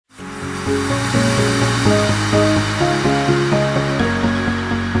Looking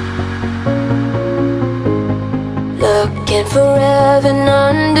for heaven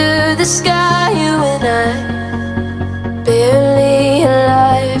under the sky, you and I, barely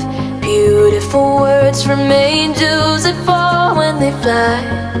alive. Beautiful words from angels that fall when they fly,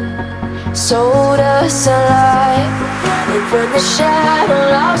 sold us alive. Running from the shadow,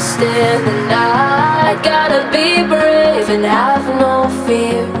 lost in the night. Gotta be brave and have no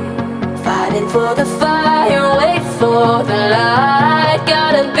fear, fighting for the fire, wait for the light.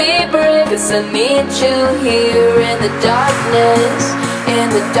 Gotta be brave, 'cause I need you here. In the darkness, in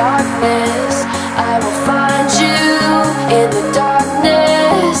the darkness, I will find you. In the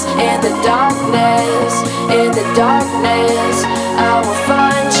darkness, in the darkness, in the darkness, I will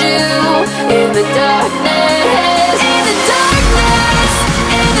find you. In the darkness, in the darkness,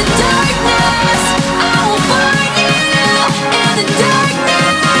 in the darkness, I will find you. In the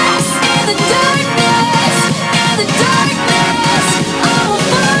darkness, in the darkness, in the darkness, I will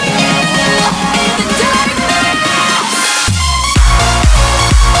find you. In the darkness.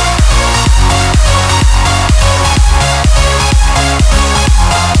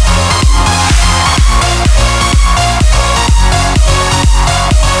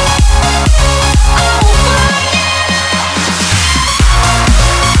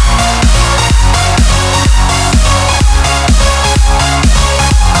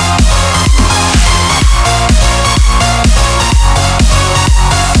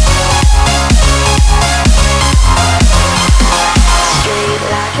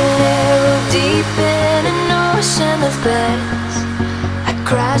 I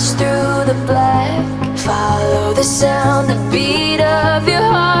crash through the black, follow the sound, the beat of your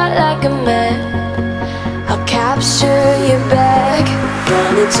heart like a map. I'll capture you back,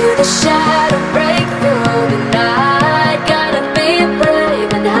 run into the shadow, break through